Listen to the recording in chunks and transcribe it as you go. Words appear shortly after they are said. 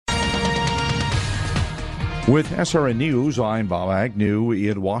With SRN News, I'm Bob Agnew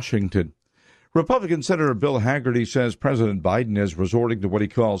in Washington. Republican Senator Bill Hagerty says President Biden is resorting to what he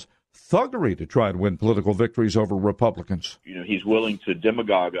calls thuggery to try and win political victories over Republicans. He's willing to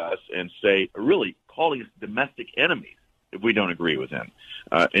demagogue us and say, really calling us domestic enemies if we don't agree with him,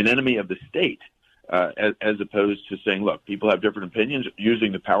 an enemy of the state, as opposed to saying, look, people have different opinions,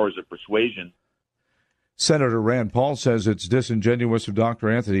 using the powers of persuasion. Senator Rand Paul says it's disingenuous of Dr.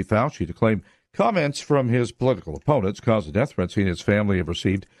 Anthony Fauci to claim comments from his political opponents caused the death threats he and his family have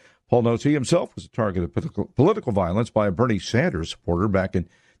received. Paul notes he himself was a target of political violence by a Bernie Sanders supporter back in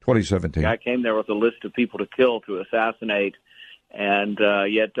 2017. I came there with a list of people to kill, to assassinate, and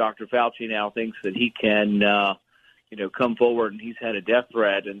yet Dr. Fauci now thinks that he can, come forward, and he's had a death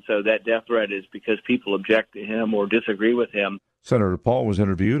threat, and so that death threat is because people object to him or disagree with him. Senator Paul was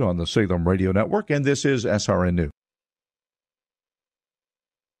interviewed on the Salem Radio Network, and this is SRN News.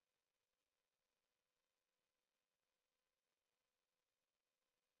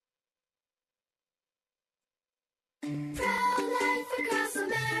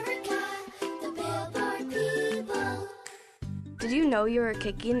 Did you know you were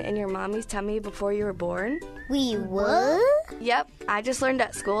kicking in your mommy's tummy before you were born? We were? Yep, I just learned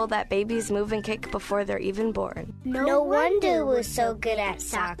at school that babies move and kick before they're even born. No wonder we're so good at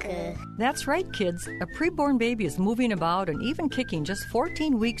soccer. That's right, kids. A preborn baby is moving about and even kicking just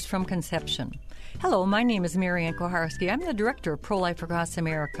 14 weeks from conception. Hello, my name is Marianne Koharski. I'm the director of Pro-Life Across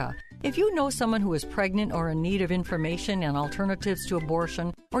America. If you know someone who is pregnant or in need of information and alternatives to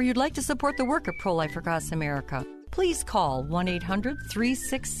abortion, or you'd like to support the work of Pro-Life Across America, please call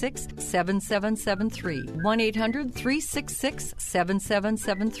 1-800-366-7773,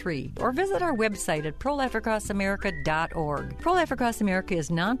 1-800-366-7773, or visit our website at prolifeacrossamerica.org. Pro-Life Across America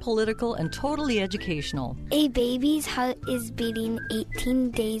is non-political and totally educational. A baby's heart is beating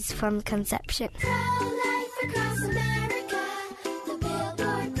 18 days from conception. Pro-Life Across America, the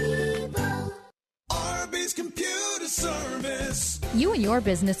Billboard people. Arby's Computer Service. You and your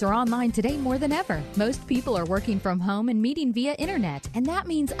business are online today more than ever. Most people are working from home and meeting via internet, and that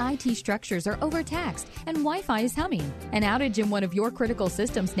means IT structures are overtaxed and Wi-Fi is humming. An outage in one of your critical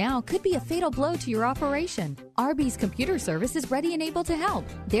systems now could be a fatal blow to your operation. Arby's Computer Service is ready and able to help.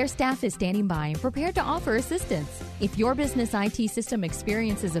 Their staff is standing by and prepared to offer assistance. If your business IT system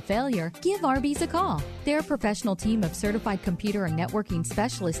experiences a failure, give Arby's a call. Their professional team of certified computer and networking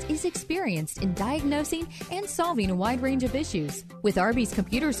specialists is experienced in diagnosing and solving a wide range of issues. With Arby's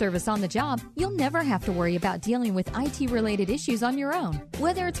Computer Service on the job, you'll never have to worry about dealing with IT-related issues on your own,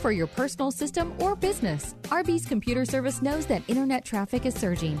 whether it's for your personal system or business. Arby's Computer Service knows that internet traffic is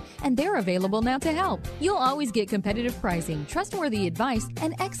surging, and they're available now to help. You'll always get competitive pricing, trustworthy advice,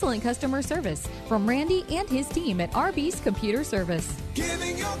 and excellent customer service from Randy and his team at Arby's Computer Service.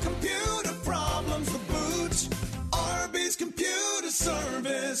 Giving your computer problems the boot. Arby's Computer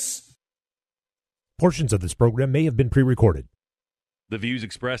Service. Portions of this program may have been pre-recorded. The views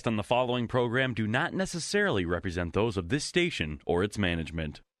expressed on the following program do not necessarily represent those of this station or its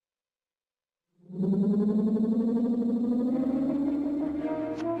management.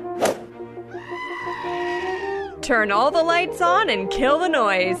 Turn all the lights on and kill the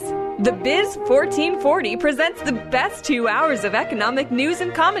noise. The Biz 1440 presents the best 2 hours of economic news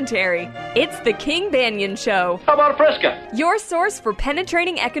and commentary. It's the King Banyan Show. How about a Fresca? Your source for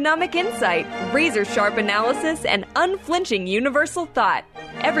penetrating economic insight, razor-sharp analysis, and unflinching universal thought.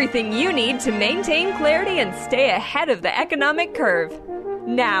 Everything you need to maintain clarity and stay ahead of the economic curve.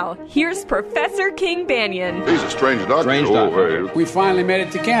 Now, here's Professor King Banyan. He's a strange doctor. We finally made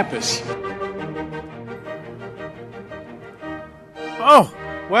it to campus. Oh,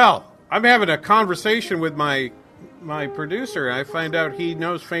 well, I'm having a conversation with my producer, and I find out he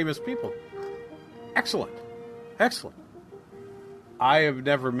knows famous people. Excellent. Excellent. I have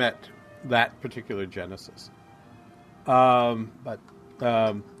never met that particular Genesis. But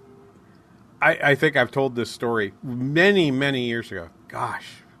I think I've told this story many, many years ago.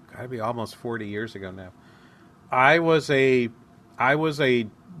 Gosh, gotta be almost 40 years ago now. I was a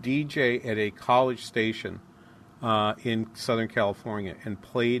DJ at a college station in Southern California and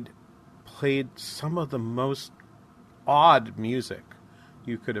played some of the most odd music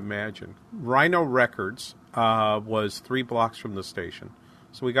you could imagine. Rhino Records was 3 blocks from the station,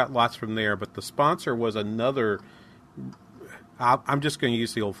 so we got lots from there. But the sponsor was another, I'm just going to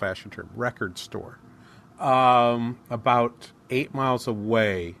use the old-fashioned term, record store, about 8 miles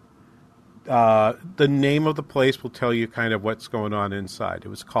away. The name of the place will tell you kind of what's going on inside. It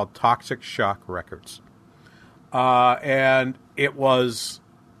was called Toxic Shock Records. And it was,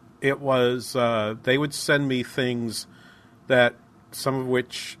 they would send me things that, some of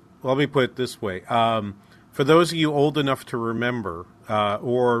which, let me put it this way, For those of you old enough to remember,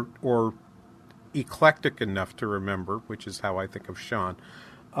 or eclectic enough to remember, which is how I think of Sean,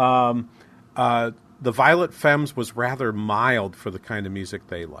 the Violet Femmes was rather mild for the kind of music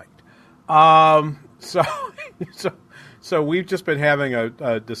they liked. So we've just been having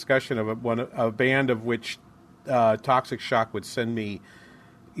a discussion of a band of which Toxic Shock would send me,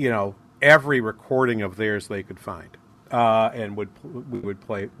 every recording of theirs they could find, and we would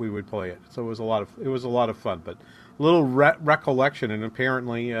play it. So it was a lot of fun. But a little recollection, and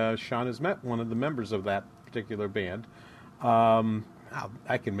apparently Sean has met one of the members of that particular band.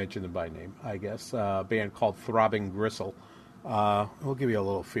 I can mention them by name, I guess. A band called Throbbing Gristle. We'll give you a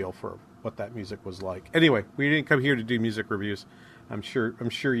little feel for what that music was like. Anyway, we didn't come here to do music reviews. I'm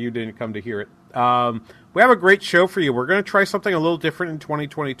sure you didn't come to hear it. We have a great show for you. We're going to try something a little different in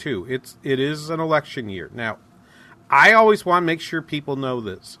 2022. It is an election year. Now, I always want to make sure people know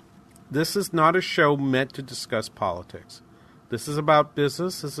this. This is not a show meant to discuss politics. This is about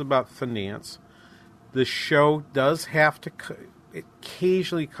business. This is about finance. The show does have to... It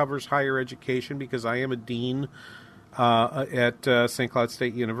occasionally covers higher education because I am a dean at St. Cloud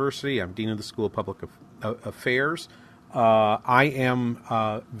State University. I'm dean of the School of Public Affairs. I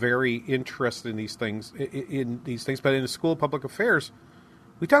am very interested in these things. But in the School of Public Affairs,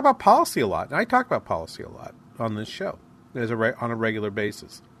 we talk about policy a lot, and I talk about policy a lot on this show on a regular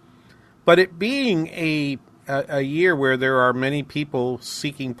basis. But it being a year where there are many people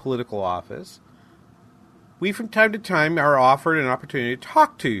seeking political office, we from time to time are offered an opportunity to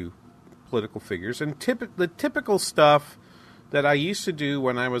talk to political figures. And the typical stuff that I used to do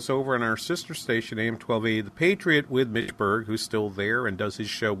when I was over on our sister station, AM 1280 The Patriot, with Mitch Berg, who's still there and does his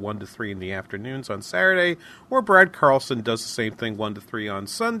show 1 to 3 in the afternoons on Saturday, or Brad Carlson does the same thing 1 to 3 on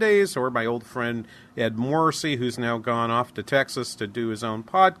Sundays, or my old friend Ed Morrissey, who's now gone off to Texas to do his own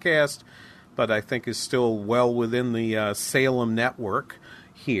podcast, but I think is still well within the Salem network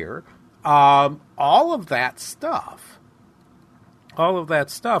here. All of that stuff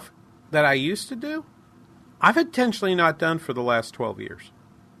that I used to do, I've intentionally not done for the last 12 years.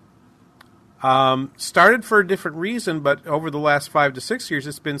 Started for a different reason, but over the last 5 to 6 years,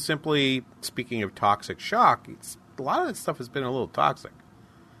 it's been simply, speaking of Toxic Shock, a lot of that stuff has been a little toxic.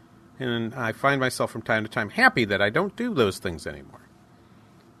 And I find myself from time to time happy that I don't do those things anymore.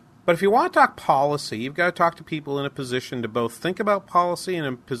 But if you want to talk policy, you've got to talk to people in a position to both think about policy and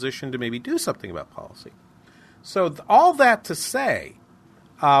in a position to maybe do something about policy. So all that to say,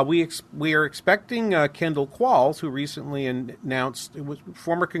 we are expecting Kendall Qualls, who recently announced, it was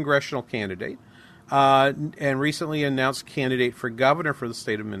former congressional candidate, and recently announced candidate for governor for the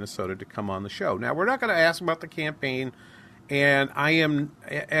state of Minnesota, to come on the show. Now, we're not going to ask about the campaign, and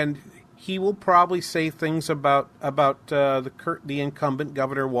he will probably say things about the incumbent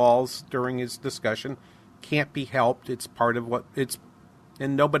Governor Walz during his discussion. Can't be helped. It's part of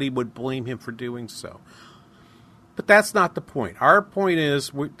and nobody would blame him for doing so. But that's not the point. Our point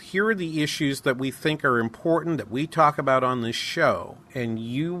is, here are the issues that we think are important that we talk about on this show, and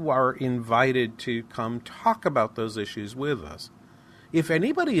you are invited to come talk about those issues with us. If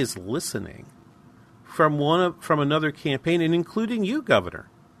anybody is listening from another campaign, and including you, Governor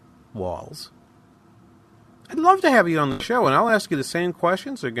Walz, I'd love to have you on the show, and I'll ask you the same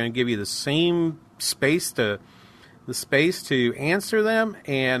questions. They're going to give you the same space to answer them,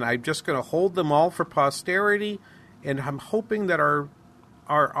 and I'm just going to hold them all for posterity. And I'm hoping that our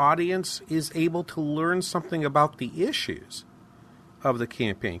audience is able to learn something about the issues of the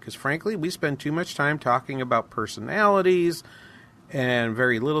campaign. Because frankly, we spend too much time talking about personalities and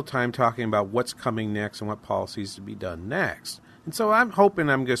very little time talking about what's coming next and what policies to be done next. And so I'm hoping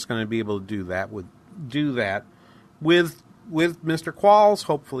I'm just going to be able to do that with Mr. Qualls,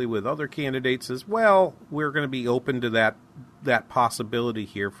 hopefully with other candidates as well. We're going to be open to that possibility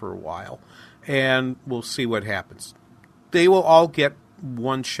here for a while. And we'll see what happens. They will all get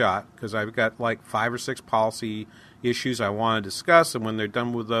one shot, because I've got like 5 or 6 policy issues I want to discuss, and when they're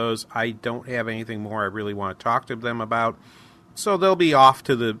done with those, I don't have anything more I really want to talk to them about. So they'll be off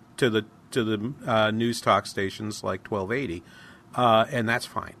to the news talk stations like 1280, and that's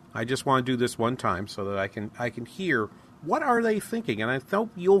fine. I just want to do this one time so that I can hear what are they thinking, and I hope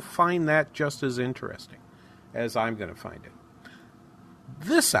you'll find that just as interesting as I'm going to find it.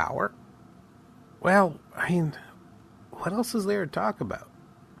 This hour, well, I mean, what else is there to talk about?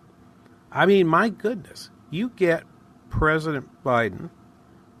 I mean, my goodness. You get President Biden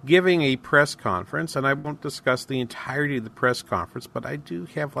giving a press conference, and I won't discuss the entirety of the press conference, but I do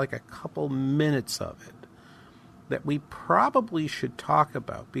have like a couple minutes of it that we probably should talk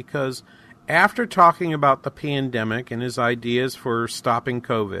about, because after talking about the pandemic and his ideas for stopping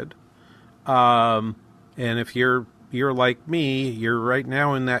COVID, And if you're like me, you're right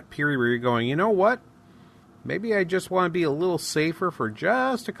now in that period where you're going, you know what? Maybe I just want to be a little safer for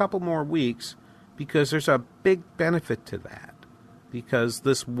just a couple more weeks, because there's a big benefit to that. Because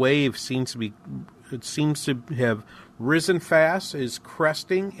this wave seems to have risen fast, is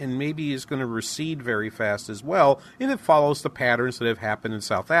cresting, and maybe is going to recede very fast as well. And it follows the patterns that have happened in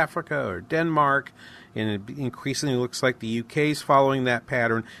South Africa or Denmark, and it increasingly looks like the UK is following that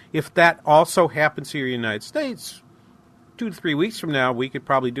pattern. If that also happens here in the United States, 2 to 3 weeks from now, we could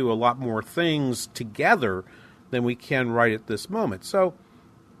probably do a lot more things together than we can right at this moment. So,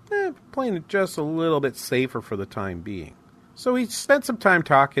 playing it just a little bit safer for the time being. So he spent some time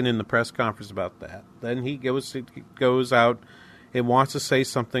talking in the press conference about that. Then he goes out and wants to say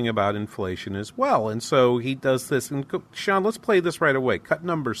something about inflation as well. And so he does this. And Sean, let's play this right away. Cut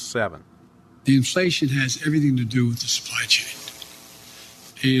number 7. The inflation has everything to do with the supply chain.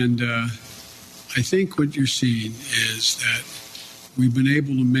 And I think what you're seeing is that we've been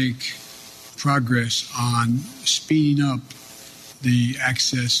able to make progress on speeding up the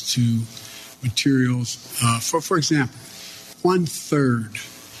access to materials. For example, 1/3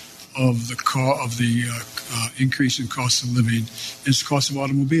 of the increase in cost of living is the cost of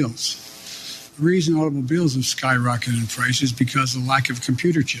automobiles. The reason automobiles have skyrocketed in price is because of the lack of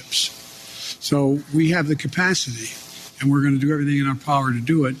computer chips. So we have the capacity, and we're going to do everything in our power to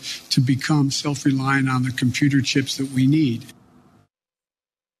do it, to become self-reliant on the computer chips that we need.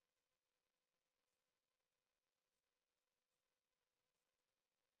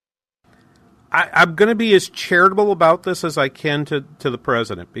 I'm going to be as charitable about this as I can to the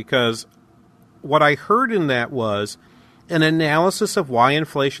president, because what I heard in that was an analysis of why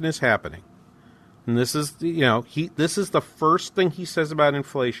inflation is happening. And this is, this is the first thing he says about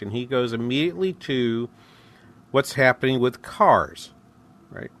inflation. He goes immediately to what's happening with cars,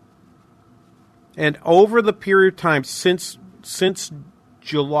 right? And over the period of time since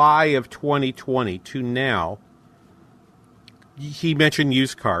July of 2020 to now, he mentioned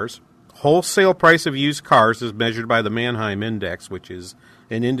used cars. Wholesale price of used cars is measured by the Manheim Index, which is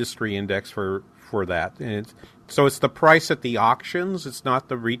an industry index for that. And it's the price at the auctions. It's not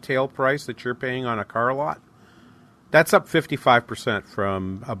the retail price that you're paying on a car lot. That's up 55%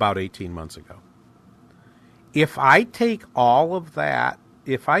 from about 18 months ago. If I take all of that,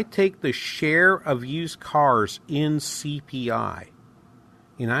 if I take the share of used cars in CPI,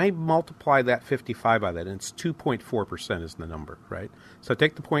 and I multiply that 55 by that, and it's 2.4% is the number, right? So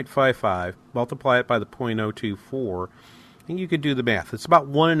take the 0.55, multiply it by the 0.024, and you could do the math. It's about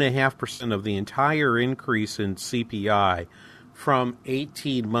 1.5% of the entire increase in CPI from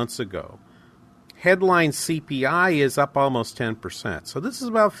 18 months ago. Headline CPI is up almost 10%. So this is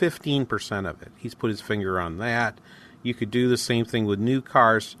about 15% of it. He's put his finger on that. You could do the same thing with new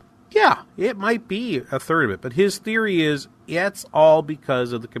cars. Yeah, it might be 1/3 of it. But his theory is it's all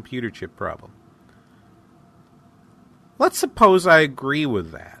because of the computer chip problem. Let's suppose I agree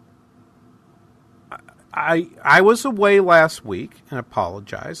with that. I was away last week, and I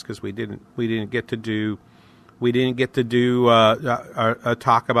apologize because we didn't get to do a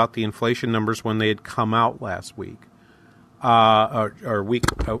talk about the inflation numbers when they had come out last week,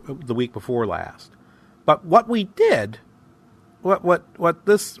 the week before last. But what we did, what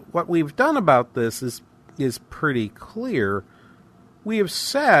we've done about this is pretty clear. We have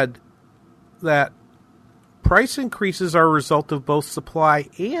said that price increases are a result of both supply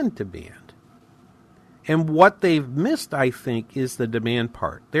and demand. And what they've missed, I think, is the demand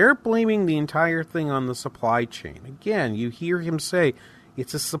part. They're blaming the entire thing on the supply chain. Again, you hear him say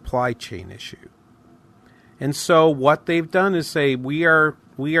it's a supply chain issue. And so what they've done is say we are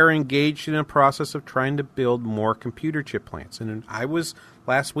engaged in a process of trying to build more computer chip plants. And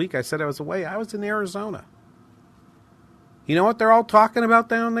last week I said I was away. I was in Arizona. You know what they're all talking about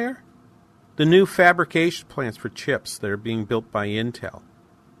down there? The new fabrication plants for chips that are being built by Intel.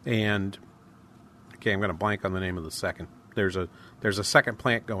 And okay, I'm going to blank on the name of the second. There's a second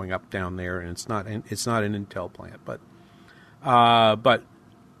plant going up down there, and it's not an Intel plant, but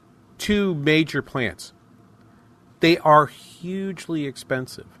two major plants. They are hugely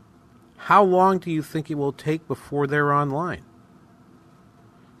expensive. How long do you think it will take before they're online?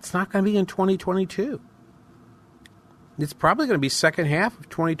 It's not going to be in 2022. It's probably going to be second half of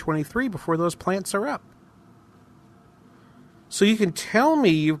 2023 before those plants are up. So you can tell me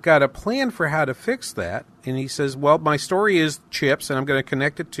you've got a plan for how to fix that. And he says, well, my story is chips, and I'm going to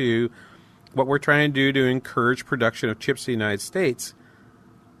connect it to what we're trying to do to encourage production of chips in the United States.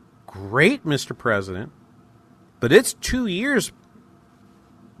 Great, Mr. President. But it's 2 years,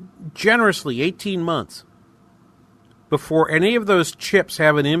 generously 18 months, before any of those chips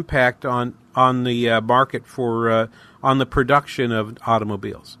have an impact on market for on the production of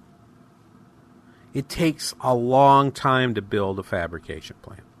automobiles. It takes a long time to build a fabrication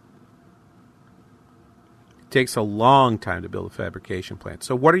plant. Takes a long time to build a fabrication plant.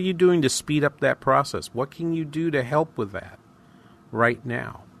 So what are you doing to speed up that process? What can you do to help with that right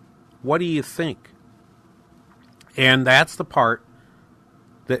now? What do you think? And that's the part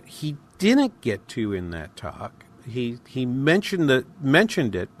that he didn't get to in that talk. He mentioned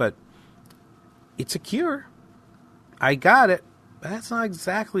it, but it's a cure. I got it. That's not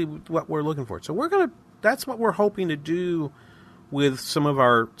exactly what we're looking for. So that's what we're hoping to do with some of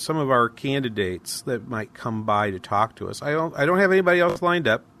our candidates that might come by to talk to us. I don't have anybody else lined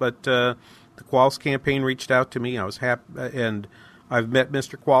up, but the Qualls campaign reached out to me. I was happy, and I've met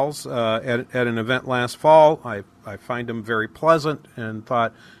Mr. Qualls at an event last fall. I find him very pleasant, and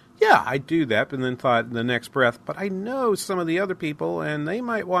thought, yeah, I'd do that. And then thought in the next breath, but I know some of the other people, and they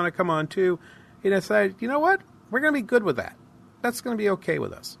might want to come on too. And I said, you know what? We're going to be good with that. That's going to be okay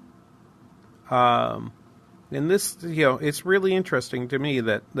with us. And this, it's really interesting to me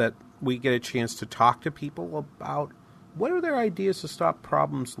that we get a chance to talk to people about what are their ideas to stop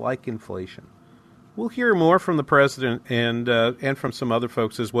problems like inflation. We'll hear more from the president and from some other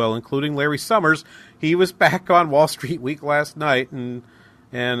folks as well, including Larry Summers. He was back on Wall Street Week last night, and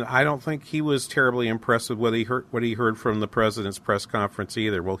I don't think he was terribly impressed with what he heard from the president's press conference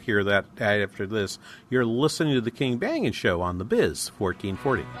either. We'll hear that after this. You're listening to the King Bangin' Show on the Biz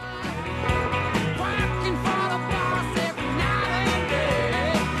 1440.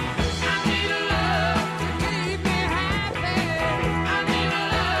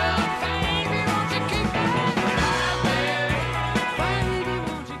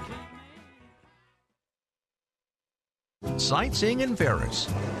 Sightseeing in Ferris,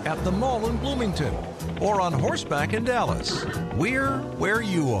 at the mall in Bloomington, or on horseback in Dallas. We're where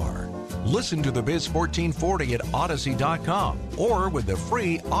you are. Listen to the Biz 1440 at Odyssey.com or with the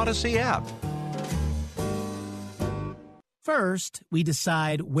free Odyssey app. First, we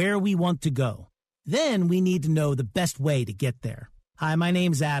decide where we want to go. Then we need to know the best way to get there. Hi, my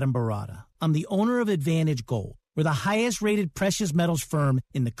name's Adam Barada. I'm the owner of Advantage Gold. We're the highest-rated precious metals firm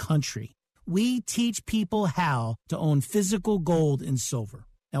in the country. We teach people how to own physical gold and silver.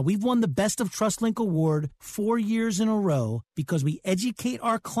 Now, we've won the Best of TrustLink Award 4 years in a row because we educate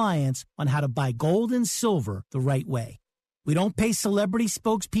our clients on how to buy gold and silver the right way. We don't pay celebrity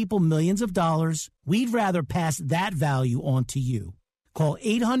spokespeople millions of dollars. We'd rather pass that value on to you. Call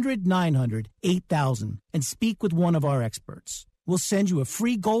 800-900-8000 and speak with one of our experts. We'll send you a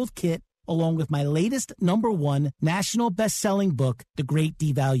free gold kit along with my latest #1 national best-selling book, The Great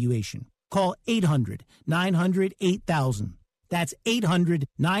Devaluation. Call 800-900-8000. That's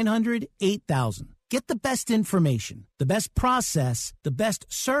 800-900-8000. Get the best information, the best process, the best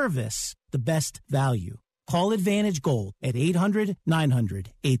service, the best value. Call Advantage Gold at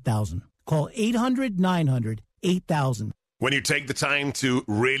 800-900-8000. Call 800-900-8000. When you take the time to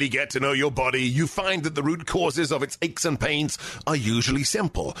really get to know your body, you find that the root causes of its aches and pains are usually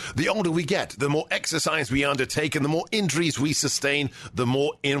simple. The older we get, the more exercise we undertake, and the more injuries we sustain, the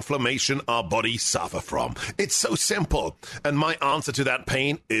more inflammation our bodies suffer from. It's so simple. And my answer to that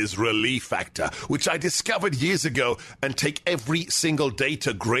pain is Relief Factor, which I discovered years ago and take every single day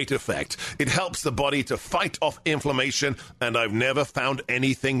to great effect. It helps the body to fight off inflammation, and I've never found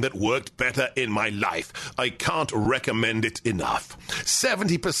anything that worked better in my life. I can't recommend it enough.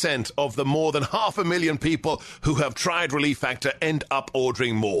 70% of the more than 500,000 people who have tried Relief Factor end up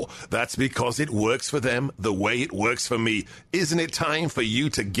ordering more. That's because it works for them the way it works for me. Isn't it time for you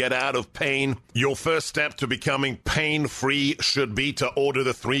to get out of pain? Your first step to becoming pain-free should be to order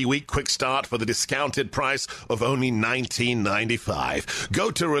the 3-week quick start for the discounted price of only $19.95.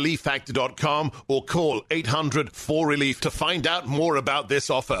 Go to ReliefFactor.com or call 800-4RELIEF to find out more about this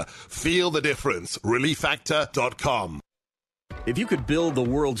offer. Feel the difference. ReliefFactor.com. If you could build the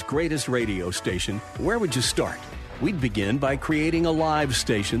world's greatest radio station, where would you start? We'd begin by creating a live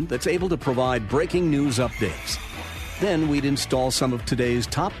station that's able to provide breaking news updates. Then we'd install some of today's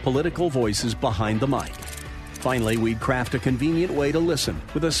top political voices behind the mic. Finally, we'd craft a convenient way to listen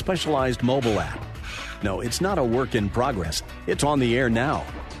with a specialized mobile app. No, it's not a work in progress. It's on the air now.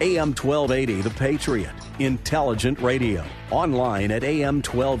 AM 1280 The Patriot. Intelligent radio. Online at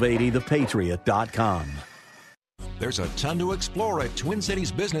am1280thepatriot.com. There's a ton to explore at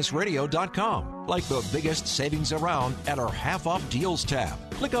TwinCitiesBusinessRadio.com, like the biggest savings around at our half-off deals tab.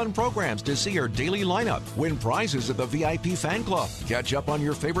 Click on programs to see our daily lineup, win prizes at the VIP Fan Club, catch up on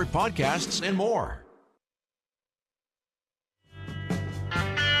your favorite podcasts, and more.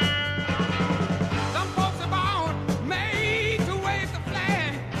 Some folks are born made to wave the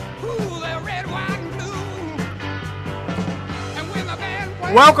flag. Ooh, they're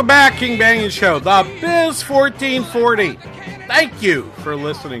Welcome back, King Banaian Show, the Biz 1440. Thank you for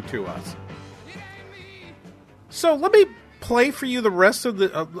listening to us. So let me play for you the rest of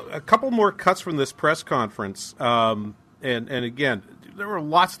a couple more cuts from this press conference. And again, there were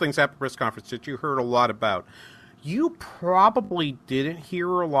lots of things at the press conference that you heard a lot about. You probably didn't hear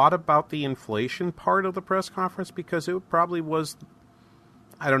a lot about the inflation part of the press conference because it probably was,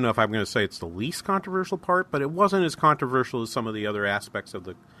 I don't know if I'm going to say it's the least controversial part, but it wasn't as controversial as some of the other aspects of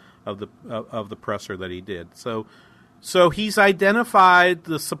the presser that he did. So he's identified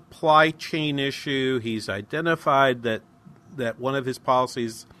the supply chain issue. He's identified that one of his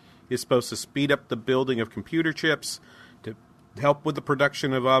policies is supposed to speed up the building of computer chips to help with the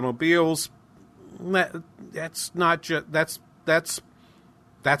production of automobiles. That's not just that's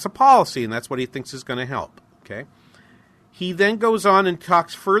a policy, and that's what he thinks is going to help. Okay. He then goes on and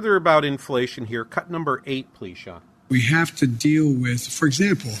talks further about inflation here. Cut number 8, please, Sean. We have to deal with, for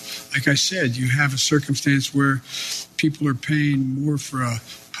example, like I said, you have a circumstance where people are paying more for a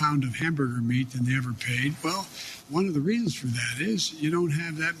pound of hamburger meat than they ever paid. Well, one of the reasons for that is you don't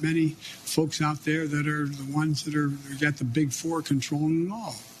have that many folks out there that are the ones that got the big four controlling it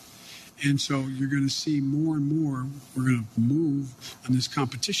all. And so you're going to see more and more, we're going to move on this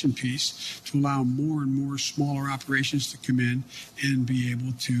competition piece to allow more and more smaller operations to come in and be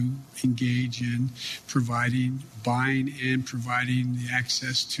able to engage in buying and providing the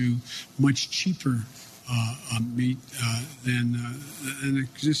access to much cheaper meat than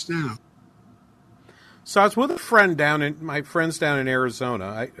exists now. So I was with my friends down in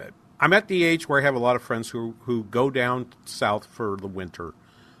Arizona. I'm at the age where I have a lot of friends who go down south for the winter.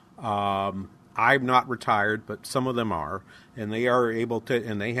 I'm not retired, but some of them are, and they are able to,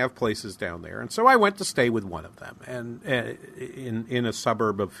 and they have places down there. And so I went to stay with one of them, and in a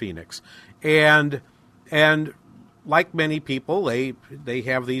suburb of Phoenix, and like many people, they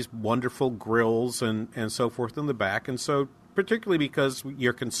have these wonderful grills and so forth in the back, and so particularly because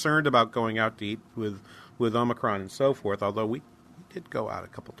you're concerned about going out to eat with Omicron and so forth. Although we did go out a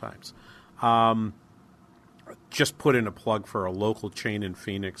couple times. Just put in a plug for a local chain in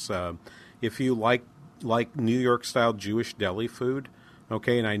Phoenix. If you like New York style Jewish deli food,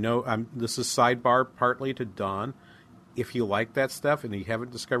 okay, and I know this is sidebar partly to Don. If you like that stuff and you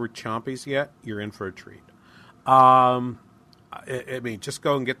haven't discovered Chompy's yet, you're in for a treat. I mean, just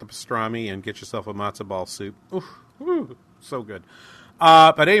go and get the pastrami and get yourself a matzo ball soup. Ooh, so good.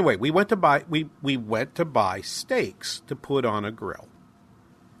 But anyway, we went to buy steaks to put on a grill,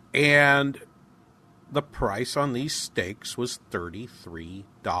 and the price on these steaks was $33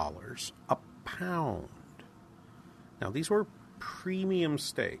 a pound. Now, these were premium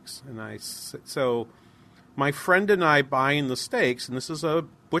steaks, and so my friend and I buying the steaks, and this is a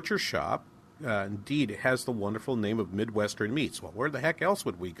butcher shop. Indeed, it has the wonderful name of Midwestern Meats. Well, where the heck else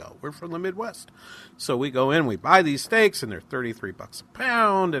would we go? We're from the Midwest, so we go in, we buy these steaks, and they're $33 a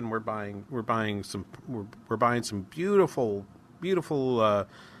pound, and we're buying some beautiful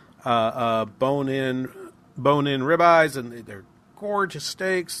bone-in ribeyes, and they're gorgeous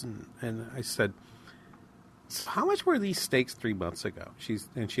steaks. And I said, "How much were these steaks 3 months ago?" She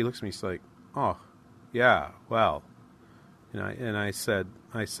looks at me, she's like, "Oh, yeah, well," and I said,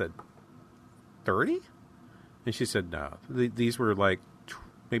 30? And she said, "No, these were like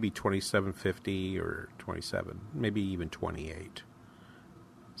maybe $27.50 or 27, maybe even 28."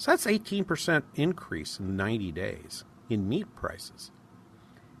 So that's 18% increase in 90 days in meat prices.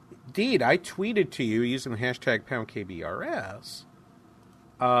 Indeed, I tweeted to you using the hashtag #PoundKBRS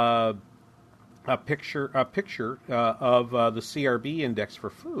a picture of the CRB index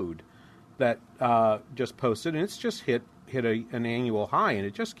for food that just posted, and it's just hit an annual high, and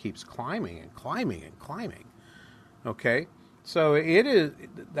it just keeps climbing and climbing and climbing. Okay, so it is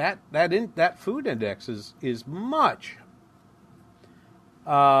that food index is much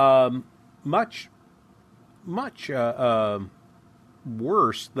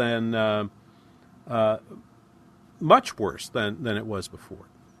worse than much worse than it was before,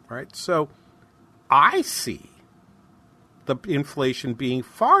 right? So I see the inflation being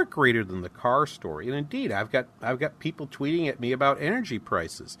far greater than the car story, and indeed, I've got people tweeting at me about energy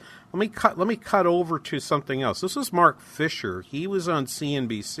prices. Let me cut over to something else. This is Mark Fisher. He was on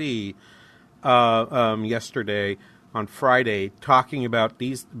CNBC yesterday on Friday talking about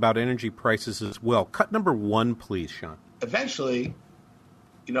energy prices as well. Cut number 1, please, Sean. Eventually,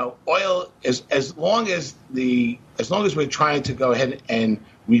 oil is as long as we're trying to go ahead and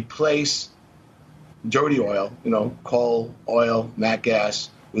replace dirty oil, coal, oil, nat gas,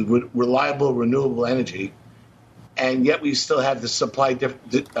 with reliable, renewable energy, and yet we still have the supply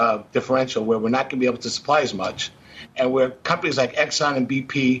differential where we're not going to be able to supply as much. and where companies like Exxon and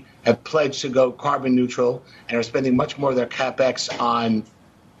BP have pledged to go carbon neutral and are spending much more of their capex on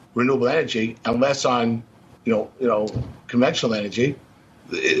renewable energy and less on, conventional energy,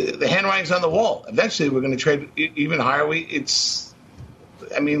 the handwriting's on the wall. Eventually, we're going to trade even higher. It's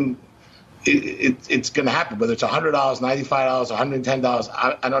going to happen. Whether it's $100, $95,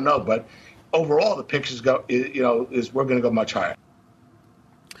 $110, I don't know. But overall, the pictures is we're going to go much higher.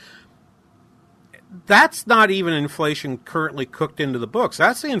 That's not even inflation currently cooked into the books.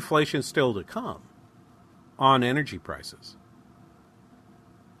 That's the inflation still to come on energy prices.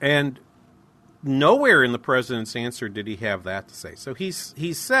 And nowhere in the president's answer did he have that to say. So he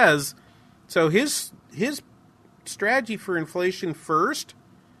says, so his strategy for inflation first,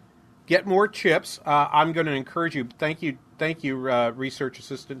 get more chips. I'm going to encourage you. Thank you, research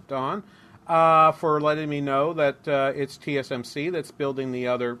assistant Don, for letting me know that it's TSMC that's building the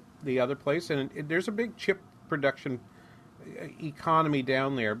other place, and there's a big chip production economy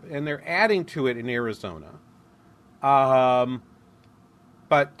down there, and they're adding to it in Arizona.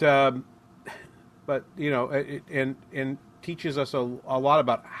 But and teaches us a lot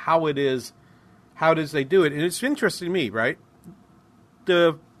about how it is they do it, and it's interesting to me, right?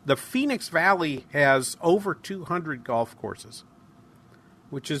 The Phoenix Valley has over 200 golf courses,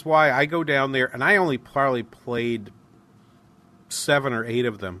 which is why I go down there, and I only probably played 7 or 8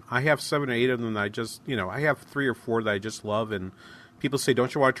 of them. I have 7 or 8 of them that I just, I have 3 or 4 that I just love, and people say,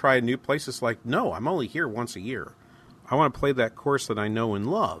 don't you want to try a new place? It's like, no, I'm only here once a year. I want to play that course that I know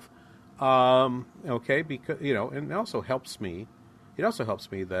and love. Okay, because, and it also helps me. It also helps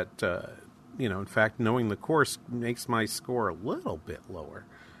me that, in fact, knowing the course makes my score a little bit lower.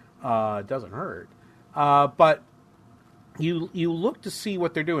 It doesn't hurt. But you look to see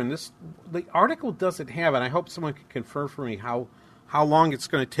what they're doing. The article doesn't have, and I hope someone can confirm for me how long it's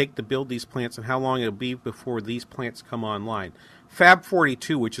going to take to build these plants and how long it'll be before these plants come online. Fab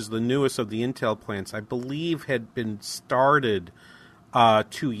 42, which is the newest of the Intel plants, I believe had been started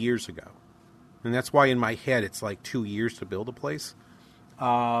 2 years ago. And that's why in my head it's like 2 years to build a place.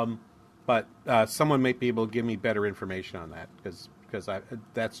 But someone might be able to give me better information on that because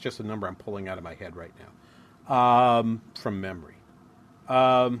that's just a number I'm pulling out of my head right now from memory.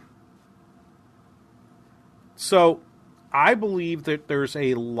 So I believe that there's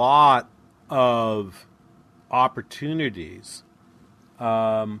a lot of opportunities.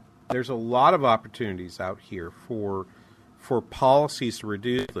 There's a lot of opportunities out here for policies to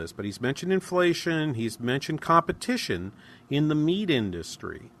reduce this. But he's mentioned inflation. He's mentioned competition in the meat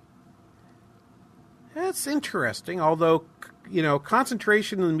industry. That's interesting, although,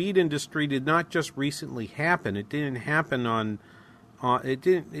 concentration in the meat industry did not just recently happen. It didn't happen it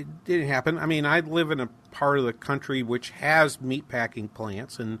didn't happen. I mean, I live in a part of the country which has meat packing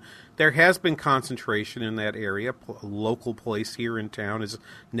plants, and there has been concentration in that area. A local place here in town is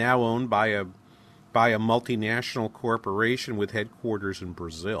now owned by a multinational corporation with headquarters in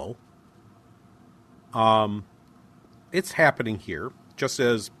Brazil. It's happening here, just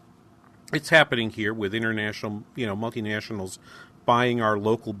as it's happening here with international, multinationals buying our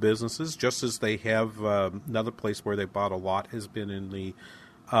local businesses, just as they have another place where they bought a lot has been in the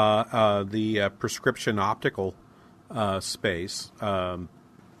prescription optical space.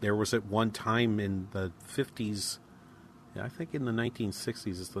 There was at one time in the 50s, I think in the 1960s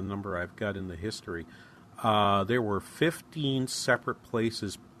is the number I've got in the history. There were 15 separate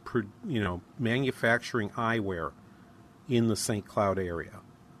places, manufacturing eyewear in the St. Cloud area.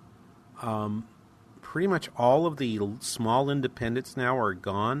 Pretty much all of the small independents now are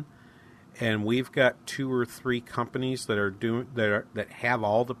gone, and we've got 2 or 3 companies that have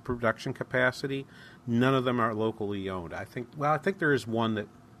all the production capacity. None of them are locally owned. I think there is one that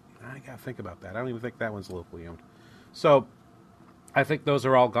I got to think about that. I don't even think that one's locally owned. So I think those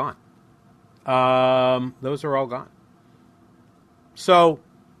are all gone. So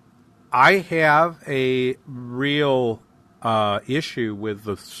I have a real issue with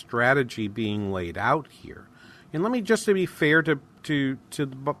the strategy being laid out here. And let me, just to be fair to the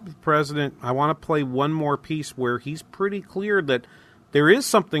president, I want to play one more piece where he's pretty clear that there is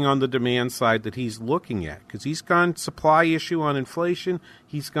something on the demand side that he's looking at, because he's gone supply issue on inflation,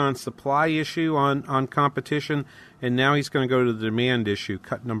 he's gone supply issue on competition, and now he's going to go to the demand issue,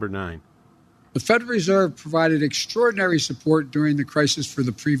 cut number 9. The Federal Reserve provided extraordinary support during the crisis for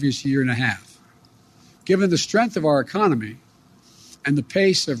the previous year and a half. Given the strength of our economy and the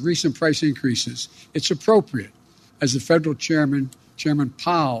pace of recent price increases, it's appropriate, as the Federal Chairman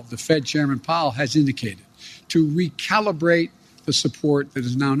Powell, the Fed Chairman Powell has indicated, to recalibrate the support that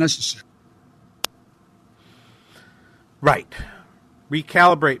is now necessary. Right.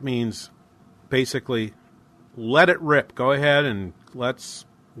 Recalibrate means basically let it rip. Go ahead and let's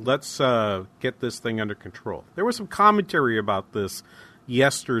get this thing under control. There was some commentary about this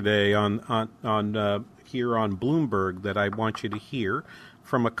yesterday on here on Bloomberg that I want you to hear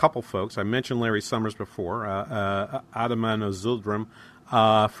from a couple folks. I mentioned Larry Summers before, Adaman Ozuldram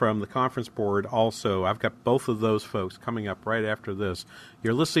from the conference board also. I've got both of those folks coming up right after this.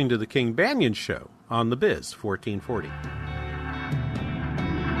 You're listening to the King Banaian Show on The Biz 1440.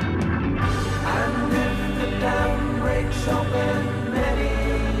 And if the dam breaks open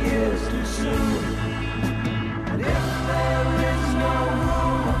many years too soon, and if there is no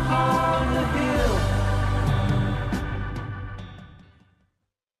room upon the hill.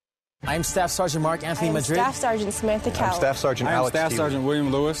 I'm Staff Sergeant Mark Anthony Madrid. Staff Sergeant Samantha Cowell. I'm Staff Sergeant Alex Staff Stevens. Sergeant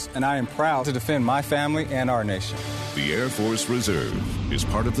William Lewis, and I am proud to defend my family and our nation. The Air Force Reserve is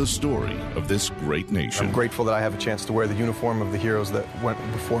part of the story of this great nation. I'm grateful that I have a chance to wear the uniform of the heroes that went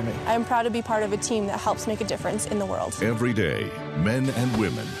before me. I am proud to be part of a team that helps make a difference in the world. Every day, men and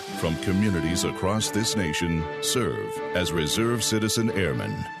women from communities across this nation serve as Reserve Citizen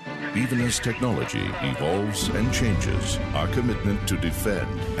Airmen. Even as technology evolves and changes, our commitment to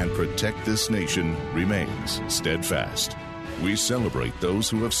defend and protect this nation remains steadfast. We celebrate those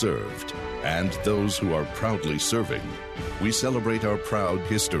who have served and those who are proudly serving. We celebrate our proud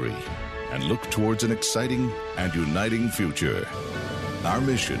history and look towards an exciting and uniting future. Our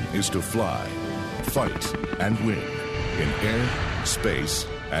mission is to fly, fight, and win in air, space,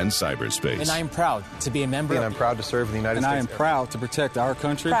 and cyberspace. And I am proud to be a member. And I'm proud to serve in the United States. And I am proud to protect our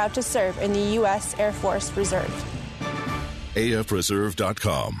country. Proud to serve in the U.S. Air Force Reserve.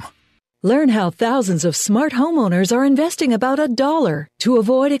 AFReserve.com. Learn how thousands of smart homeowners are investing about $1 to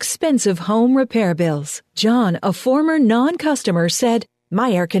avoid expensive home repair bills. John, a former non-customer, said,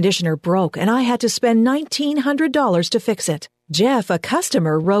 "My air conditioner broke and I had to spend $1,900 to fix it." Jeff, a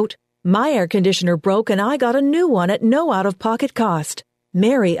customer, wrote, "My air conditioner broke and I got a new one at no out-of-pocket cost."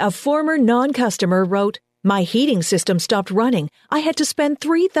 Mary, a former non-customer, wrote, "My heating system stopped running. I had to spend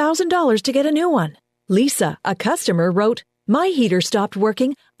 $3,000 to get a new one." Lisa, a customer, wrote, "My heater stopped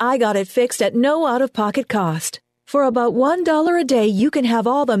working. I got it fixed at no out-of-pocket cost." For about $1 a day, you can have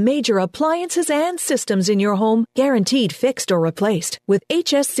all the major appliances and systems in your home guaranteed fixed or replaced with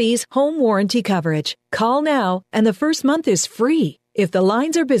HSC's home warranty coverage. Call now, and the first month is free. If the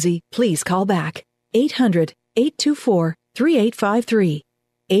lines are busy, please call back. 800-824-3853.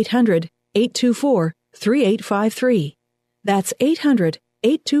 800-824-3853. That's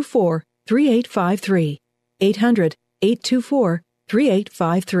 800-824-3853.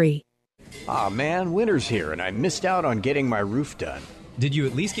 800-824-3853. Aw, man, winter's here and I missed out on getting my roof done. Did you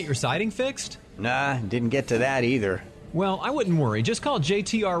at least get your siding fixed? Nah, didn't get to that either. Well, I wouldn't worry. Just call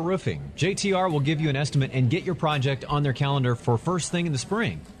JTR Roofing. JTR will give you an estimate and get your project on their calendar for first thing in the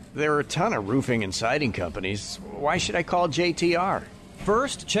spring. There are a ton of roofing and siding companies. Why should I call JTR?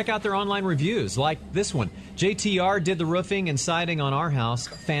 First, check out their online reviews, like this one. JTR did the roofing and siding on our house.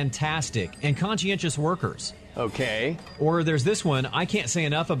 Fantastic. And conscientious workers. Okay. Or there's this one. I can't say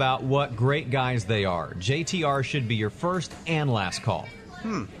enough about what great guys they are. JTR should be your first and last call.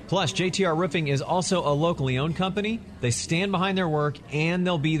 Plus, JTR Roofing is also a locally owned company. They stand behind their work, and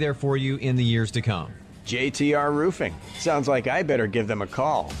they'll be there for you in the years to come. JTR Roofing. Sounds like I better give them a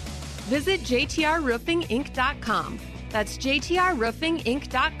call. Visit JTRRoofingInc.com. That's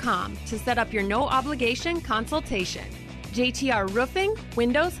JTRRoofingInc.com to set up your no-obligation consultation. JTR Roofing,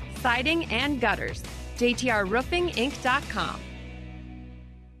 windows, siding, and gutters. JTRRoofingInc.com.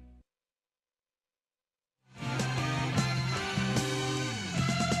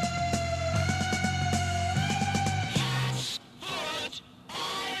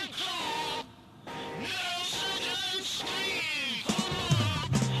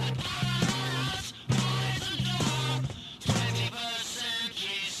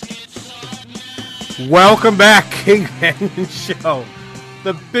 Welcome back, King Banaian Show.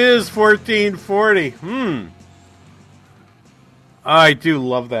 The Biz 1440. I do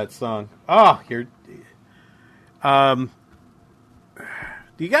love that song.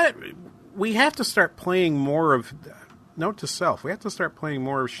 We have to start playing more of, note to self, we have to start playing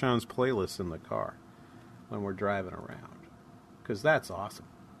more of Sean's playlists in the car when we're driving around, because that's awesome.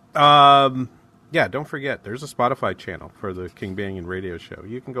 Yeah, don't forget, there's a Spotify channel for the King Banaian Radio Show.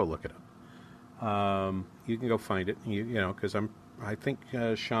 You can go look it up. You can go find it, you know, because I think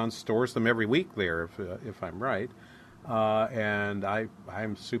Sean stores them every week there, if I'm right. And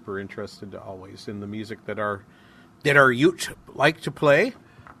I'm super interested always in the music that our youth like to play,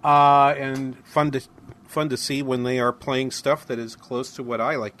 and fun to see when they are playing stuff that is close to what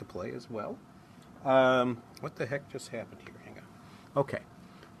I like to play as well. What the heck just happened here? Hang on. Okay.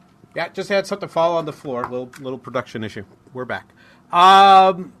 Yeah, just had something fall on the floor. Little production issue. We're back.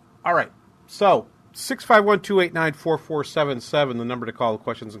 All right. So 651-289-4477, the number to call with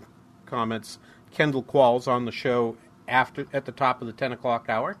questions and comments. Kendall Qualls on the show at the top of the 10 o'clock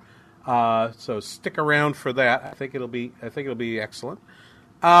hour. So stick around for that. I think it'll be excellent.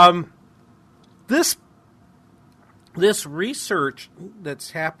 This research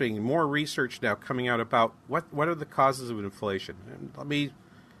that's happening, more research now coming out about what are the causes of inflation. And let me,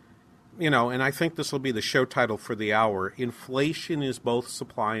 and I think this will be the show title for the hour. Inflation is both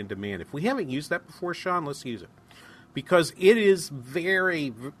supply and demand. If we haven't used that before, Sean, let's use it. Because it is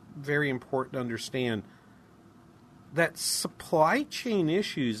very, very important to understand that supply chain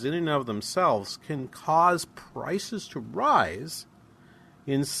issues in and of themselves can cause prices to rise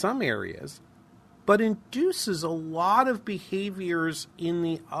in some areas, but induces a lot of behaviors in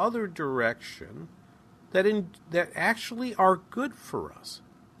the other direction that actually are good for us.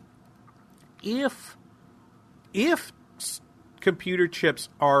 If computer chips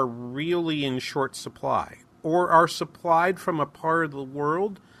are really in short supply, or are supplied from a part of the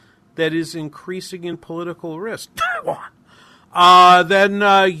world that is increasing in political risk,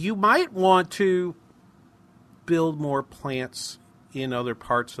 then you might want to build more plants in other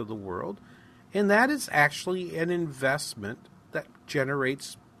parts of the world. And that is actually an investment that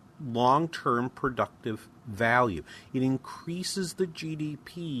generates long-term productive value. It increases the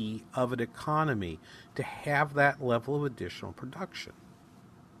GDP of an economy to have that level of additional production.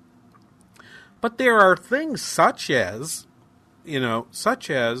 But there are things such as the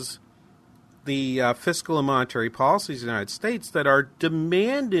fiscal and monetary policies of the United States that are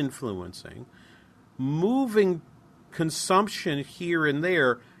demand influencing, moving consumption here and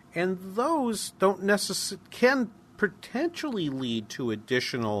there, and those can potentially lead to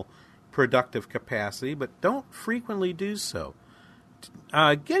additional productive capacity, but don't frequently do so.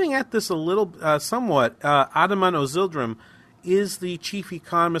 Getting at this a little, somewhat, Ataman Ozildrim is the chief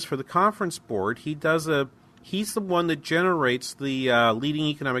economist for the Conference Board. He's the one that generates the leading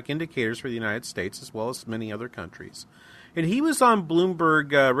economic indicators for the United States as well as many other countries. And he was on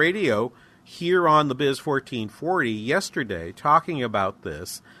Bloomberg Radio here on the Biz 1440 yesterday talking about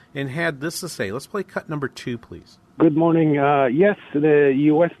this and had this to say. Let's play cut number 2, please. Good morning. Yes, the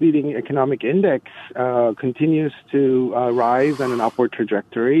U.S. leading economic index continues to rise on an upward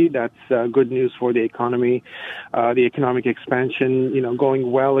trajectory. That's good news for the economy. The economic expansion,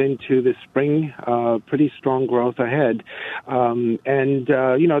 going well into the spring, pretty strong growth ahead.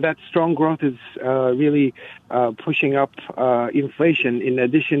 That strong growth is really pushing up inflation in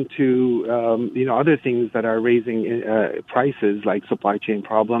addition to, other things that are raising prices like supply chain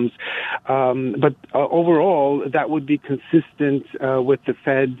problems. But overall, that would be consistent with the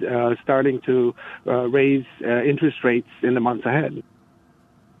Fed starting to raise interest rates in the months ahead.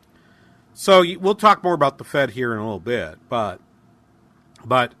 So we'll talk more about the Fed here in a little bit, but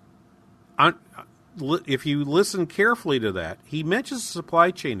if you listen carefully to that, he mentions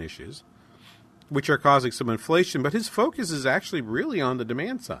supply chain issues, which are causing some inflation, but his focus is actually really on the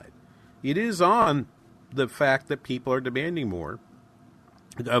demand side. It is on the fact that people are demanding more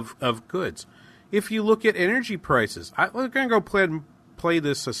of goods. If you look at energy prices, we're going to go play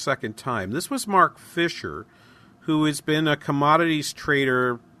this a second time. This was Mark Fisher, who has been a commodities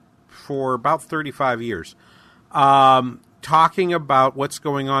trader for about 35 years, talking about what's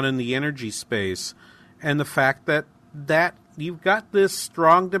going on in the energy space and the fact that you've got this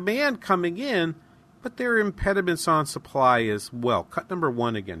strong demand coming in, but there are impediments on supply as well. Cut number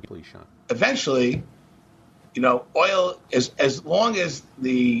 1 again, please, Sean. Eventually, oil is as long as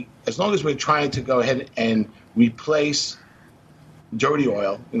we're trying to go ahead and replace dirty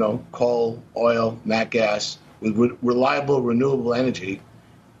oil, coal, oil, nat gas, with reliable, renewable energy,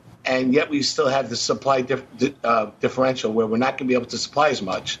 and yet we still have the supply differential where we're not going to be able to supply as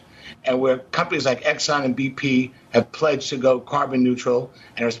much, and where companies like Exxon and BP have pledged to go carbon neutral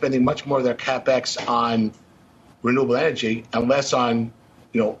and are spending much more of their capex on renewable energy and less on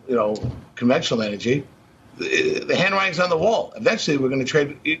conventional energy. The handwriting's on the wall. Eventually, we're going to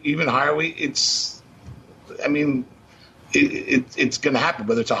trade even higher. It's going to happen.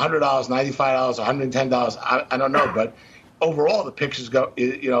 Whether it's $100, $95, $110, I don't know. But overall, the pictures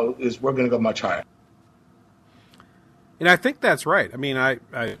is we're going to go much higher. And I think that's right. I mean, I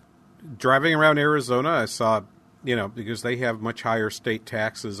driving around Arizona, I saw, because they have much higher state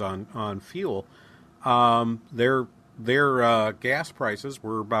taxes on fuel. Their gas prices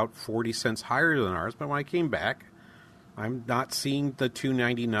were about 40 cents higher than ours, but when I came back, I'm not seeing the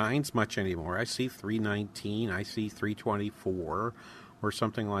 $2.99s much anymore. I see $3.19, I see $3.24, or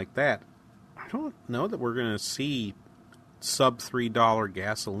something like that. I don't know that we're going to see sub $3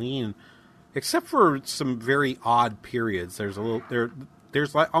 gasoline, except for some very odd periods. There's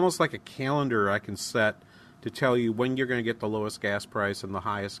almost like a calendar I can set to tell you when you're going to get the lowest gas price and the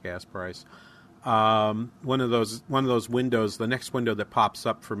highest gas price. One of those windows, the next window that pops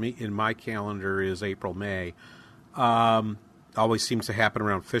up for me in my calendar is April, May. Always seems to happen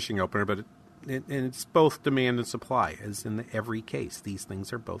around fishing opener, but it's both demand and supply, as in every case. These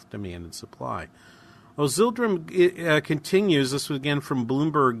things are both demand and supply. Well, Zildjian continues. This was again from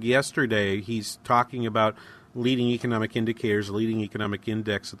Bloomberg yesterday. He's talking about leading economic indicators, leading economic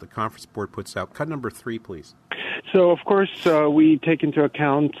index that the Conference Board puts out. Cut number 3, please. So, of course, we take into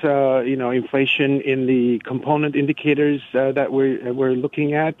account, inflation in the component indicators that we're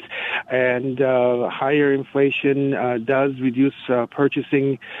looking at, and higher inflation does reduce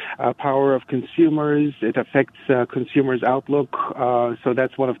purchasing power of consumers. It affects consumers' outlook. So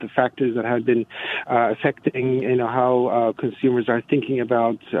that's one of the factors that have been affecting, how consumers are thinking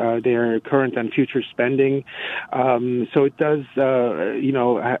about their current and future spending. So it does,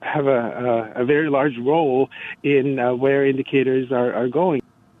 have a very large role in where indicators are going.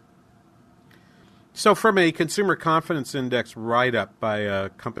 So from a consumer confidence index write-up by a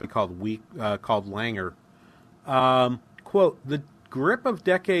company called Langer, quote, the grip of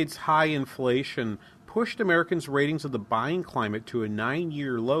decades-high inflation pushed Americans' ratings of the buying climate to a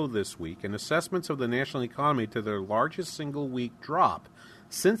 9-year low this week, and assessments of the national economy to their largest single-week drop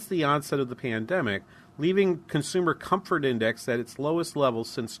since the onset of the pandemic, leaving Consumer Comfort Index at its lowest level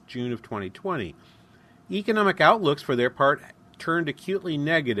since June of 2020. Economic outlooks, for their part, turned acutely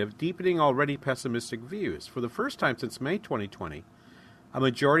negative, deepening already pessimistic views. For the first time since May 2020, a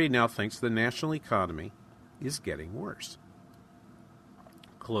majority now thinks the national economy is getting worse.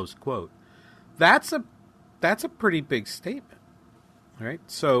 Close quote. That's a pretty big statement, right?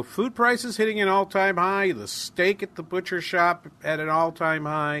 So food prices hitting an all-time high, the steak at the butcher shop at an all-time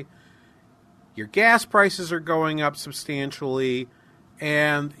high, your gas prices are going up substantially.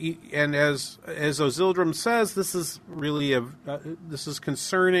 And as Zildjian says, this is really this is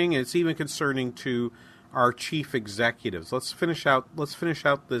concerning. It's even concerning to our chief executives. Let's finish out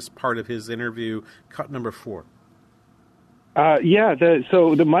this part of his interview. Cut number 4. So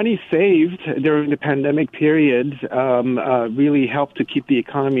the money saved during the pandemic period really helped to keep the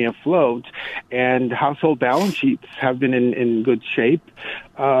economy afloat, and household balance sheets have been in good shape.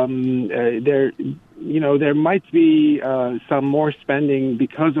 There might be some more spending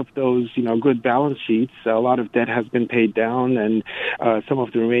because of those, good balance sheets. A lot of debt has been paid down, and some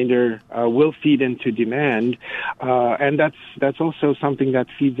of the remainder will feed into demand, and that's also something that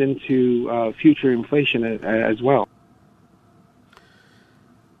feeds into future inflation as well.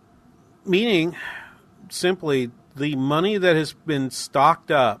 Meaning, simply, the money that has been stocked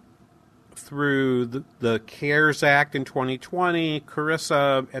up through the CARES Act in 2020,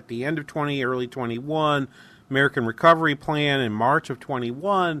 CARISA at the end of 20, early 21, American Recovery Plan in March of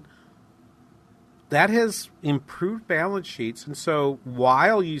 21, that has improved balance sheets. And so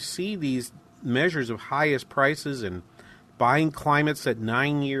while you see these measures of highest prices and buying climates at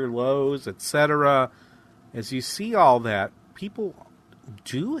 9-year lows, etc., as you see all that, people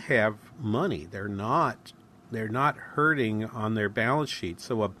do have money. They're not hurting on their balance sheet.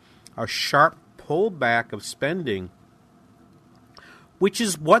 So a sharp pullback of spending, which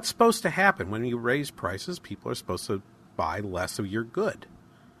is what's supposed to happen when you raise prices. People are supposed to buy less of your good,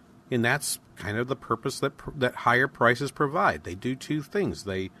 and that's kind of the purpose that higher prices provide. They do two things: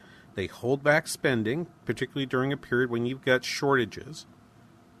 they hold back spending, particularly during a period when you've got shortages,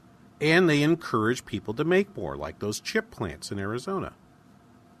 and they encourage people to make more, like those chip plants in Arizona.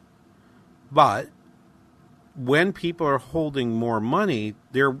 But when people are holding more money,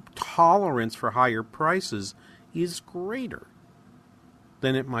 their tolerance for higher prices is greater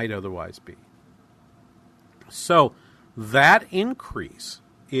than it might otherwise be. So that increase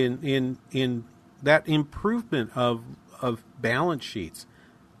in that improvement of balance sheets,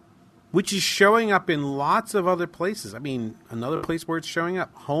 which is showing up in lots of other places. I mean, another place where it's showing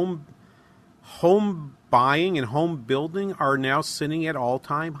up, home buying and home building are now sitting at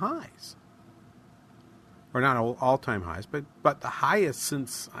all-time highs. Or not all-time highs, but the highest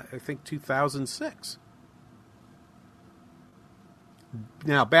since, I think, 2006.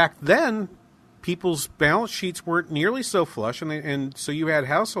 Now, back then, people's balance sheets weren't nearly so flush, and so you had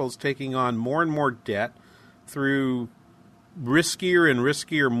households taking on more and more debt through riskier and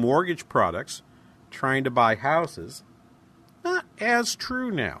riskier mortgage products, trying to buy houses. Not as true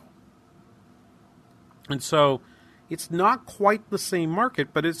now. And so it's not quite the same market,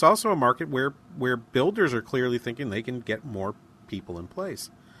 but it's also a market where builders are clearly thinking they can get more people in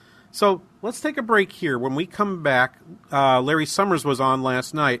place. So let's take a break here. When we come back, Larry Summers was on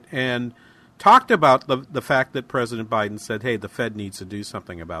last night and talked about the fact that President Biden said, hey, the Fed needs to do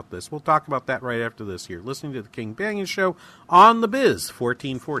something about this. We'll talk about that right after this here. Listening to the King Banaian Show on The Biz,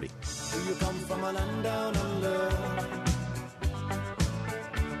 1440. Do you come from a land down under?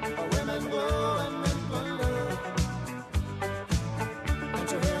 Where women go and men plunder?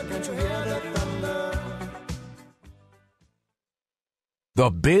 Can't you hear the thunder? The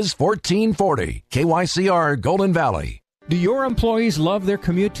Biz 1440, KYCR Golden Valley. Do your employees love their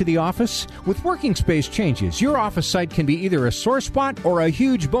commute to the office? With working space changes, your office site can be either a sore spot or a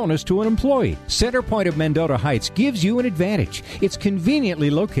huge bonus to an employee. Centerpoint of Mendota Heights gives you an advantage. It's conveniently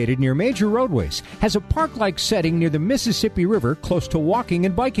located near major roadways, has a park-like setting near the Mississippi River close to walking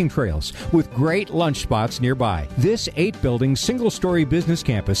and biking trails, with great lunch spots nearby. This 8-building, single-story business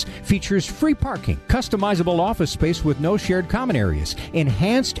campus features free parking, customizable office space with no shared common areas,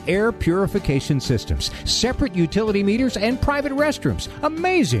 enhanced air purification systems, separate utility meters, and private restrooms.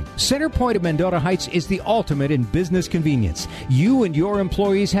 Amazing! Centerpoint of Mendota Heights is the ultimate in business convenience. You and your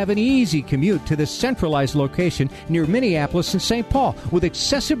employees have an easy commute to the centralized location near Minneapolis and St. Paul with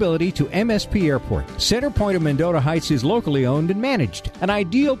accessibility to MSP Airport. Centerpoint of Mendota Heights is locally owned and managed, an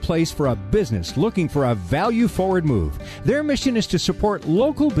ideal place for a business looking for a value-forward move. Their mission is to support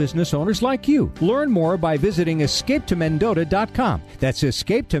local business owners like you. Learn more by visiting escapetomendota.com. That's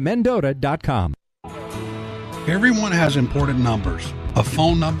escapetomendota.com. Everyone has important numbers. A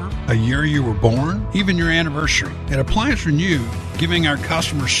phone number, a year you were born, even your anniversary. At Appliance Renew, giving our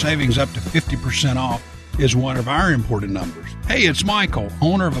customers savings up to 50% off is one of our important numbers. Hey, it's Michael,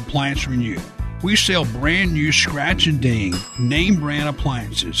 owner of Appliance Renew. We sell brand new scratch and ding, name brand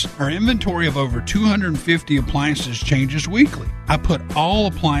appliances. Our inventory of over 250 appliances changes weekly. I put all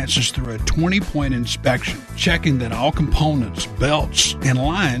appliances through a 20-point inspection, checking that all components, belts, and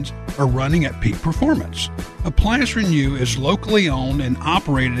lines are running at peak performance. Appliance Renew is locally owned and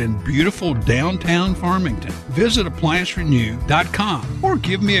operated in beautiful downtown Farmington. Visit ApplianceRenew.com or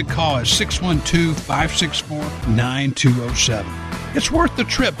give me a call at 612-564-9207. It's worth the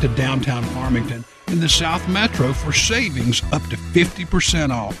trip to downtown Farmington in the South Metro for savings up to 50%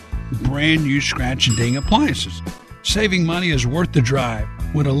 off brand new scratch and ding appliances. Saving money is worth the drive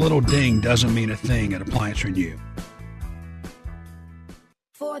when a little ding doesn't mean a thing at Appliance Renew.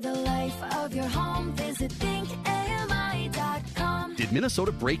 For the life of your home, visit thinkami.com. Did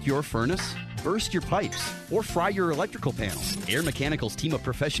Minnesota break your furnace, burst your pipes, or fry your electrical panels? Air Mechanical's team of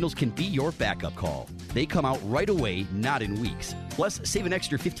professionals can be your backup call. They come out right away, not in weeks. Plus, save an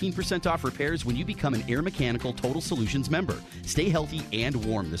extra 15% off repairs when you become an Air Mechanical Total Solutions member. Stay healthy and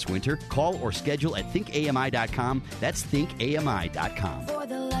warm this winter. Call or schedule at thinkami.com. That's thinkami.com. For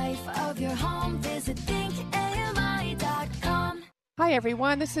the life of your home, visit thinkami.com. Hi,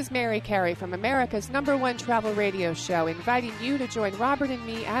 everyone. This is Mary Carey from America's #1 travel radio show, inviting you to join Robert and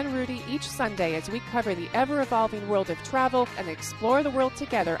me and Rudy each Sunday as we cover the ever-evolving world of travel and explore the world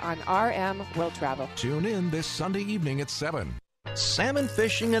together on RM World Travel. Tune in this Sunday evening at 7. Salmon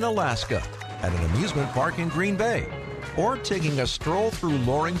fishing in Alaska, at an amusement park in Green Bay, or taking a stroll through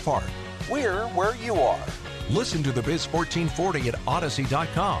Loring Park. We're where you are. Listen to the Biz 1440 at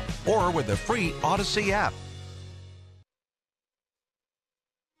Odyssey.com or with the free Odyssey app.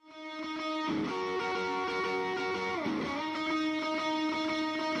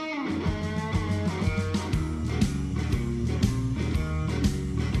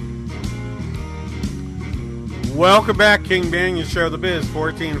 Welcome back, King Banaian Show, The Biz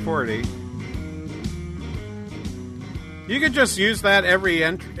 1440. You could just use that every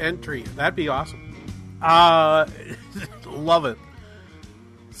entry. That'd be awesome. Love it.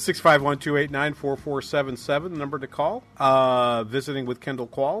 651-289-4477, the number to call. Visiting with Kendall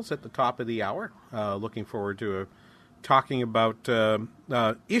Qualls at the top of the hour. Looking forward to talking about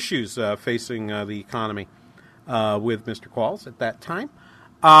issues facing the economy with Mr. Qualls at that time.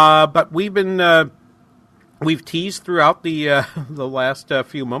 But we've been... We've teased throughout the last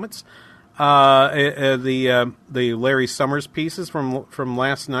few moments the Larry Summers pieces from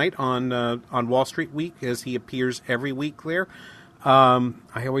last night on Wall Street Week, as he appears every week there. I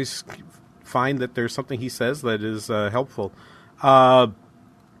always find that there's something he says that is helpful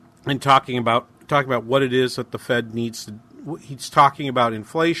in talking about what it is that the Fed needs to. He's talking about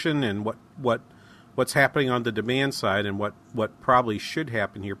inflation and what's happening on the demand side and what probably should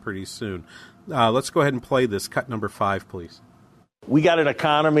happen here pretty soon. Let's go ahead and play this. Cut number 5, please. We got an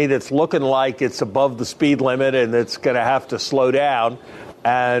economy that's looking like it's above the speed limit and it's going to have to slow down.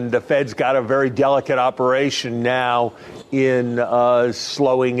 and the Fed's got a very delicate operation now in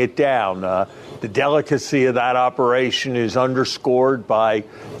slowing it down. The delicacy of that operation is underscored by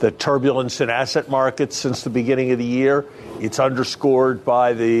the turbulence in asset markets since the beginning of the year. It's underscored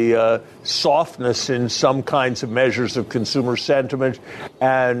by the softness in some kinds of measures of consumer sentiment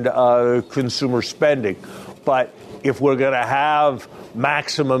and consumer spending. But if we're going to have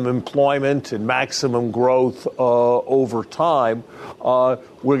maximum employment and maximum growth over time, we're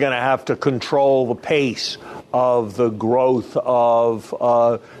going to have to control the pace of the growth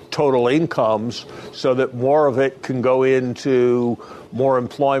of total incomes so that more of it can go into more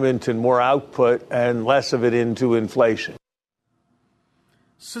employment and more output and less of it into inflation.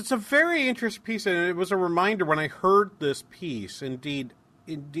 So it's a very interesting piece, and it was a reminder when I heard this piece. Indeed,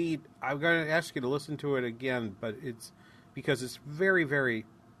 I'm going to ask you to listen to it again, but it's because it's very, very,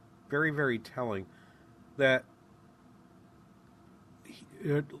 very, very telling that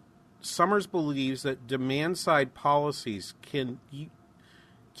Summers believes that demand-side policies can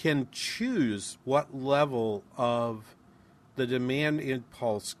choose what level of the demand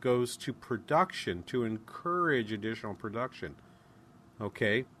impulse goes to production to encourage additional production.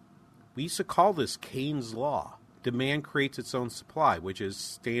 Okay? We used to call this Keynes' law. Demand creates its own supply, which is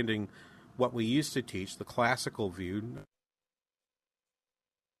standing what we used to teach, the classical view.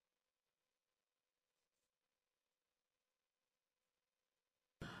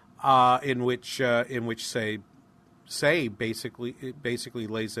 In which say basically it basically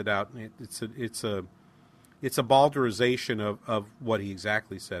lays it out. It's a balderization of what he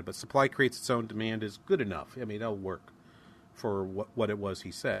exactly said. But supply creates its own demand is good enough. I mean, that'll work for what it was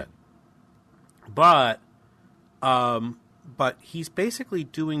he said. But he's basically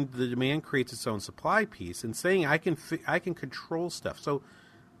doing the demand creates its own supply piece and saying I can control stuff. So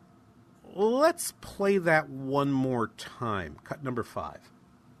let's play that one more time. Cut number 5.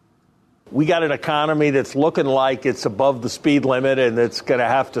 We got an economy that's looking like it's above the speed limit and it's going to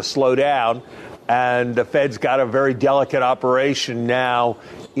have to slow down. And the Fed's got a very delicate operation now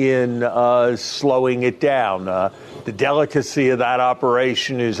in slowing it down. The delicacy of that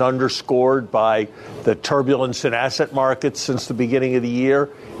operation is underscored by the turbulence in asset markets since the beginning of the year.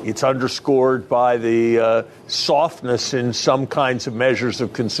 It's underscored by the softness in some kinds of measures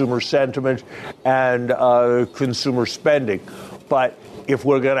of consumer sentiment and consumer spending. But if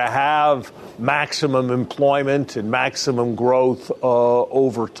we're going to have maximum employment and maximum growth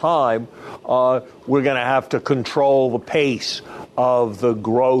over time, we're going to have to control the pace of the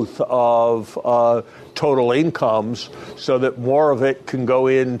growth of total incomes so that more of it can go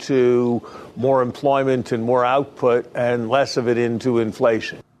into more employment and more output and less of it into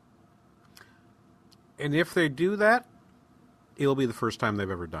inflation. And if they do that, it'll be the first time they've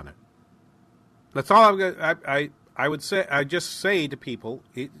ever done it. That's all I would say. I just say to people,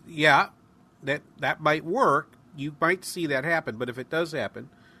 that might work. You might see that happen, but if it does happen,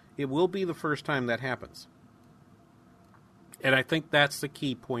 it will be the first time that happens. And I think that's the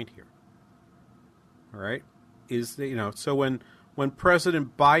key point here. All right, is that, so when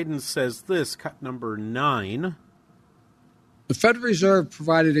President Biden says this, cut number 9. The Federal Reserve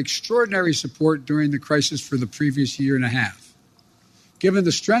provided extraordinary support during the crisis for the previous year and a half. Given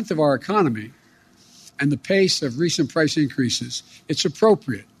the strength of our economy and the pace of recent price increases, it's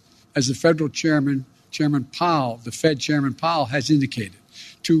appropriate, as the federal Chairman Powell, the Fed Chairman Powell has indicated,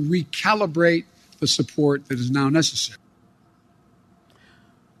 to recalibrate the support that is now necessary.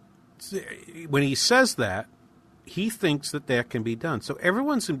 When he says that, he thinks that can be done. So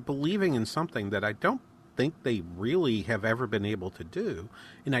everyone's believing in something that I don't think they really have ever been able to do,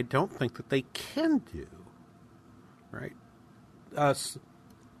 and I don't think that they can do. Right?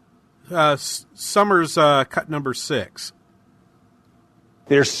 Summers, cut number 6.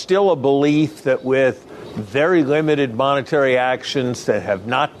 There's still a belief that with very limited monetary actions that have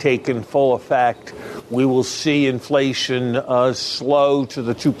not taken full effect, we will see inflation slow to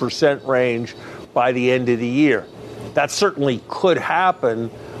the 2% range by the end of the year. That certainly could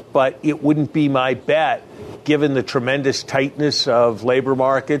happen, but it wouldn't be my bet, given the tremendous tightness of labor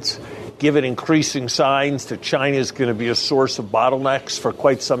markets, given increasing signs that China is going to be a source of bottlenecks for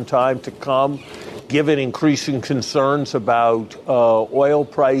quite some time to come, given increasing concerns about oil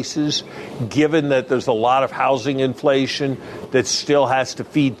prices, given that there's a lot of housing inflation that still has to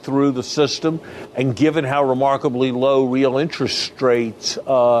feed through the system, and given how remarkably low real interest rates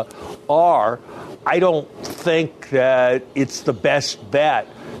are, I don't think that it's the best bet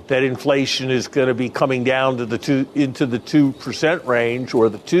that inflation is going to be coming down to into the 2% range or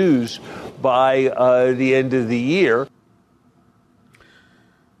the 2s by the end of the year.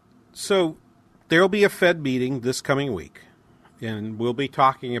 So there will be a Fed meeting this coming week, and we'll be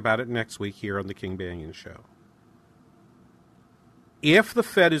talking about it next week here on the King Banaian Show. If the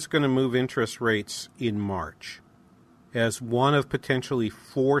Fed is going to move interest rates in March as one of potentially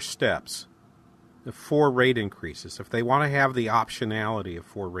 4 steps, the 4 rate increases, if they want to have the optionality of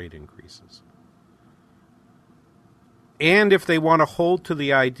 4 rate increases, and if they want to hold to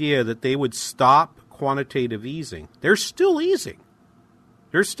the idea that they would stop quantitative easing, they're still easing.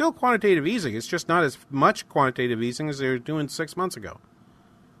 There's still quantitative easing. It's just not as much quantitative easing as they were doing 6 months ago.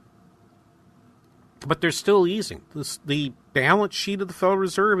 But they're still easing. The balance sheet of the Federal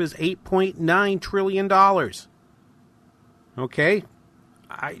Reserve is $8.9 trillion. Okay?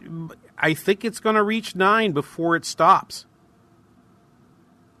 I think it's going to reach 9 before it stops.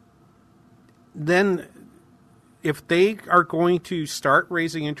 Then, if they are going to start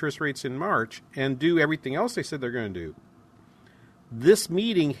raising interest rates in March and do everything else they said they're going to do, this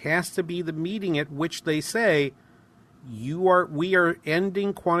meeting has to be the meeting at which they say, we are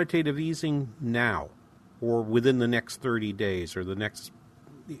ending quantitative easing now, or within the next 30 days, or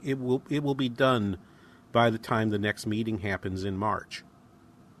it will be done by the time the next meeting happens in March.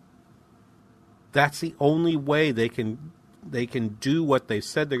 That's the only way they can do what they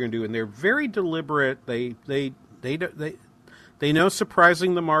said they're going to do, and they're very deliberate. They know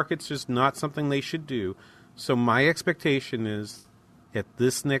surprising the markets is not something they should do. So my expectation is, at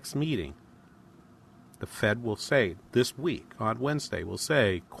this next meeting, the Fed will say, this week, on Wednesday, will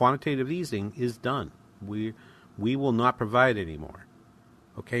say, quantitative easing is done. We will not provide anymore.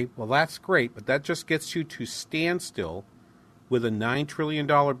 Okay, well, that's great, but that just gets you to standstill with a $9 trillion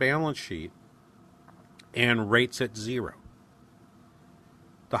balance sheet and rates at 0.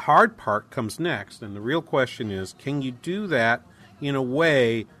 The hard part comes next, and the real question is, can you do that in a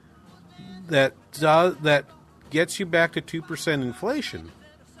way that gets you back to 2% inflation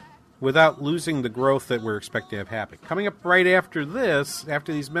without losing the growth that we're expecting to have happen? Coming up right after this,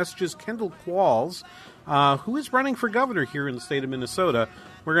 after these messages, Kendall Qualls, who is running for governor here in the state of Minnesota.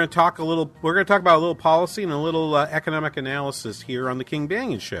 We're going to talk about a little policy and a little economic analysis here on the King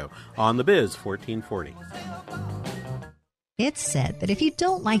Banaian Show on the Biz 1440. It's said that if you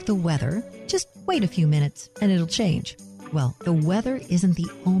don't like the weather, just wait a few minutes and it'll change. Well, the weather isn't the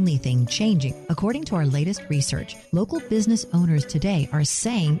only thing changing. According to our latest research, local business owners today are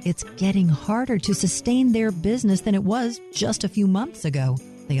saying it's getting harder to sustain their business than it was just a few months ago.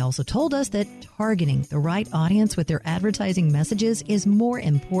 They also told us that targeting the right audience with their advertising messages is more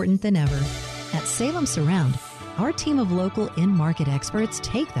important than ever. At Salem Surround, our team of local in-market experts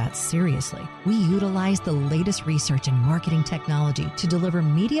take that seriously. We utilize the latest research in marketing technology to deliver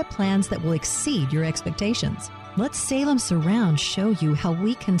media plans that will exceed your expectations. Let Salem Surround show you how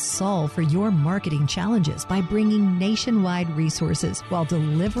we can solve for your marketing challenges by bringing nationwide resources while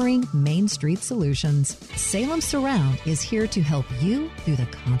delivering Main Street solutions. Salem Surround is here to help you through the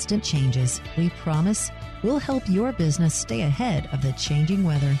constant changes. We promise we'll help your business stay ahead of the changing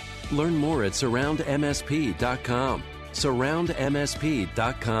weather. Learn more at surroundmsp.com.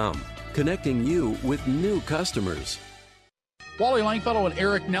 Surroundmsp.com. Connecting you with new customers. Wally Langfellow and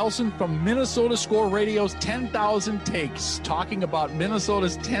Eric Nelson from Minnesota Score Radio's 10,000 Takes, talking about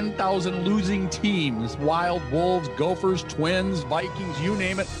Minnesota's 10,000 losing teams. Wild, Wolves, Gophers, Twins, Vikings, you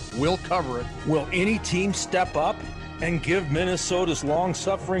name it, we'll cover it. Will any team step up and give Minnesota's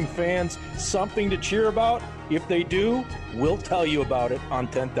long-suffering fans something to cheer about? If they do, we'll tell you about it on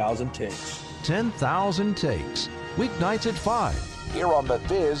 10,000 Takes. 10,000 Takes, weeknights at 5. Here on the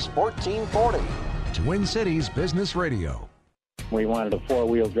Biz 1440. Twin Cities Business Radio. We wanted a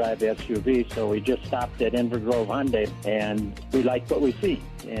four-wheel drive SUV, so we just stopped at Inver Grove Hyundai, and we liked what we see.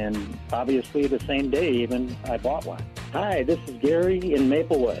 And obviously, the same day even, I bought one. Hi, this is Gary in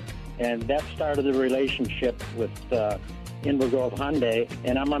Maplewood, and that started the relationship with Inver Grove Hyundai,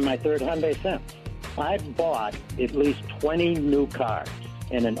 and I'm on my third Hyundai since. I've bought at least 20 new cars,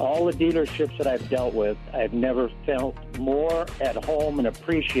 and in all the dealerships that I've dealt with, I've never felt more at home and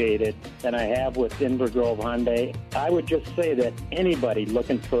appreciated than I have with Inver Grove Hyundai. I would just say that anybody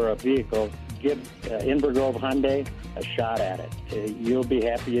looking for a vehicle, give Inver Grove Hyundai a shot at it. You'll be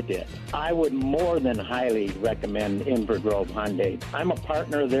happy you did. I would more than highly recommend Inver Grove Hyundai. I'm a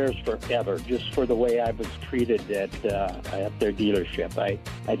partner of theirs forever, just for the way I was treated at their dealership. I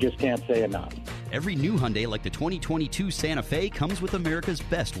just can't say enough. Every new Hyundai, like the 2022 Santa Fe, comes with America's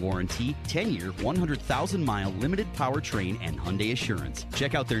best warranty, 10-year, 100,000-mile limited powertrain and Hyundai Assurance.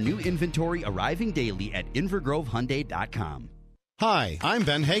 Check out their new inventory arriving daily at InvergroveHyundai.com. Hi, I'm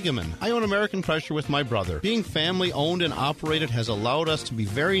Ben Hageman. I own American Pressure with my brother. Being family owned and operated has allowed us to be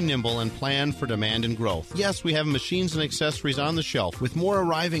very nimble and plan for demand and growth. Yes, we have machines and accessories on the shelf, with more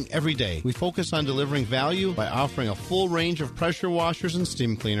arriving every day. We focus on delivering value by offering a full range of pressure washers and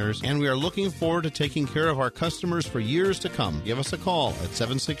steam cleaners, and we are looking forward to taking care of our customers for years to come. Give us a call at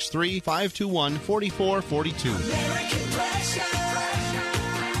 763-521-4442. American Pressure.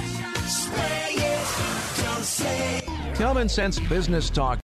 Spray it, don't say it. Common Sense Business Talk